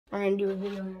I'm gonna do a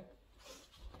video here.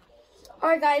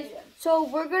 Alright guys, so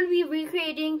we're going to be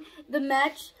recreating the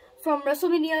match from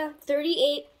WrestleMania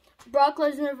 38, Brock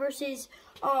Lesnar versus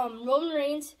Roman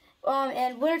Reigns,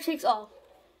 and winner takes all.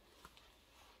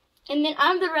 And then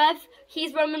I'm the ref,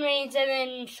 he's Roman Reigns, and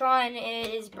then Sean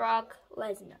is Brock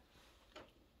Lesnar.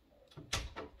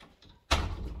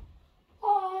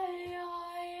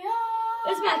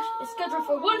 This match is scheduled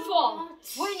for one fall,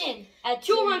 winning at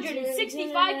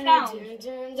 265 pounds.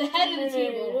 The head of the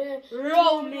table,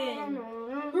 Roman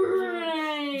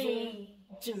Reigns.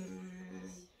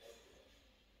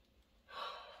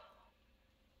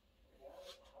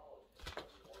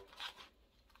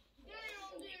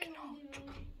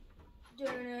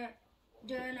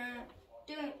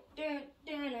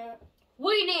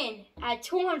 Weighing in at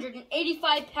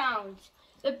 285 pounds,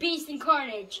 the Beast in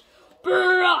Carnage,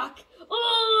 Brock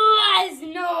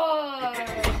Lesnar.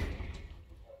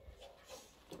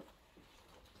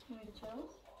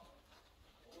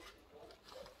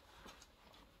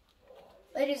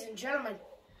 Ladies and gentlemen,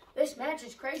 this match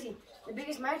is crazy. The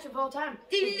biggest match of all time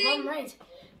is Roman Reigns.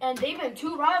 And they've been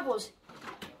two rivals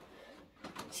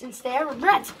since they ever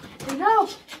met. And now,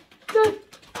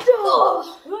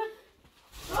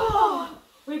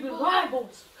 we've been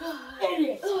rivals.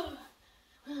 Idiots.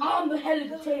 I'm the head of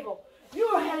the table.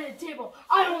 You're head of the table.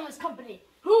 I own this company.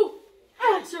 Who?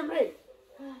 Answer me.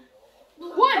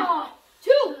 1,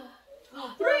 2,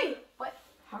 3, What?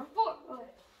 Huh? 4.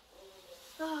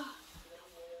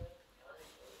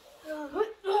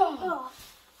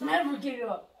 Never give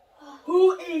up.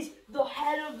 Who is the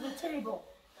head of the table?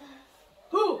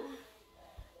 Who?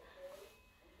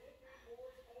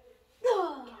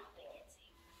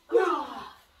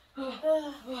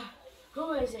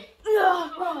 Who is it?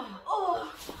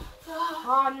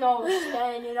 I'm no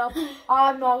standing up.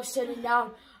 I'm no sitting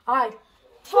down. I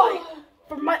fight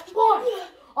for my blood.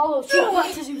 All those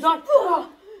suplexes you've done.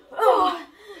 All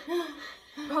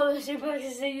those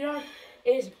suplexes that you've done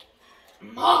is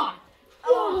mine.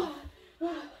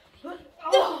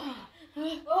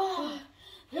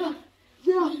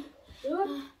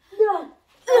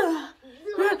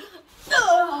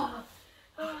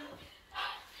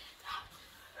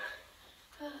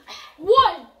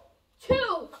 One,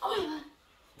 two.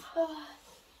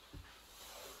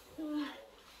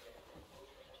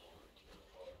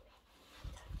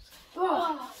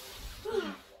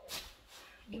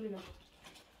 Give me that.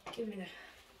 Give me that.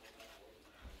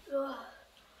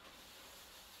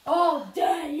 All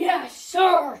day, yes,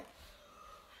 sir.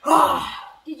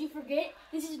 Did you forget?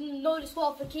 This is no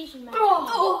disqualification match.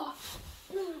 Oh,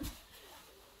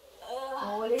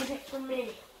 what is it for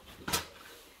me?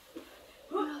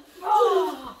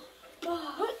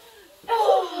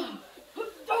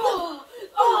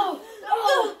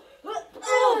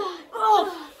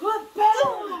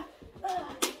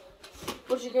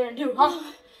 What you gonna do, huh?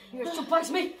 You gonna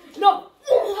suplex me? No!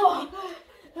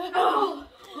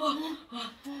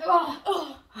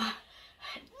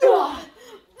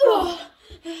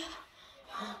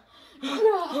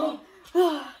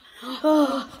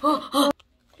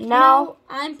 Now,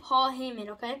 I'm Paul Heyman,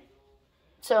 okay?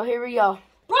 so here we go.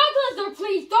 Brock Lesnar,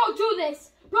 please don't do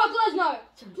this. Brock Lesnar,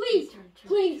 please,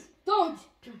 please don't.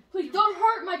 Please don't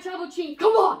hurt my tribal chief.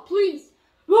 Come on! Please.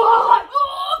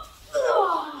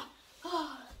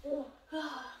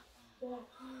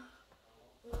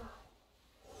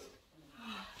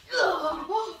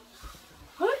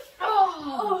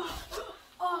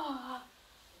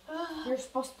 You're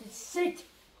supposed to sit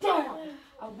down.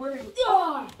 I'm worried.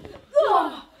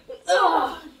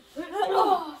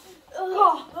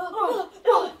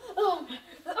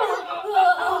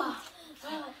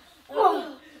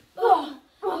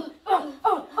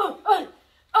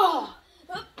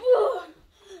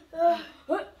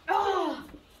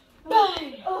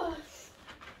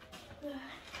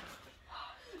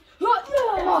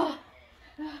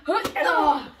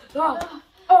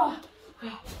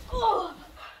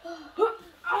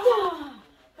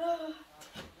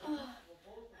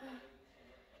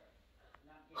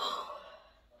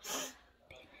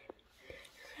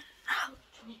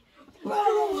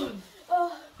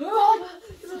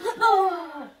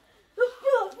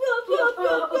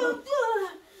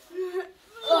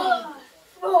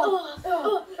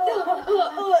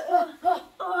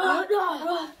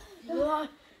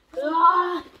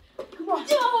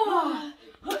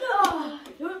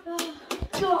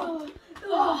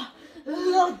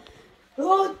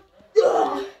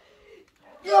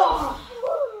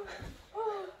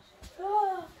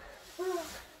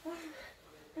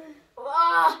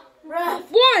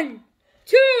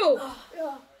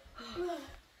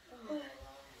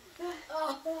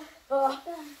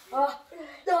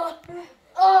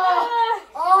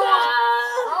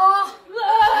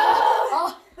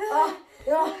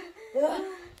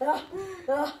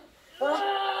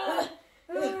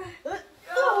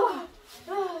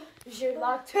 You should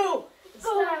lock 2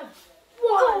 instead of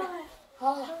 1.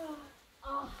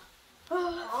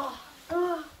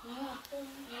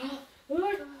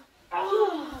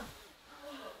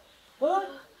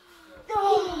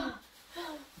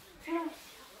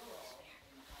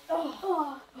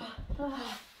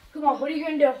 Come on, what are you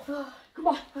gonna do? Come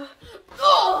on.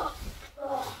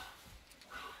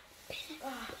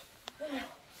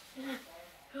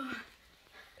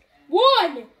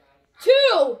 1,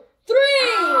 2, 3.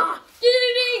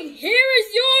 Ding! Here is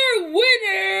your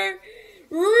winner,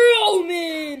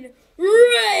 Roman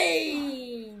Reigns.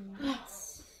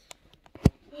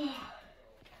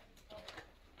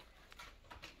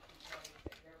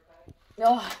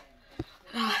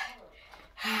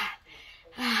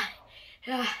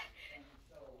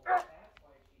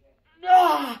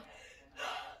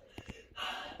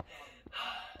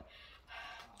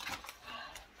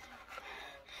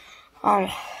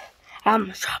 I'm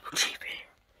the tribal chief.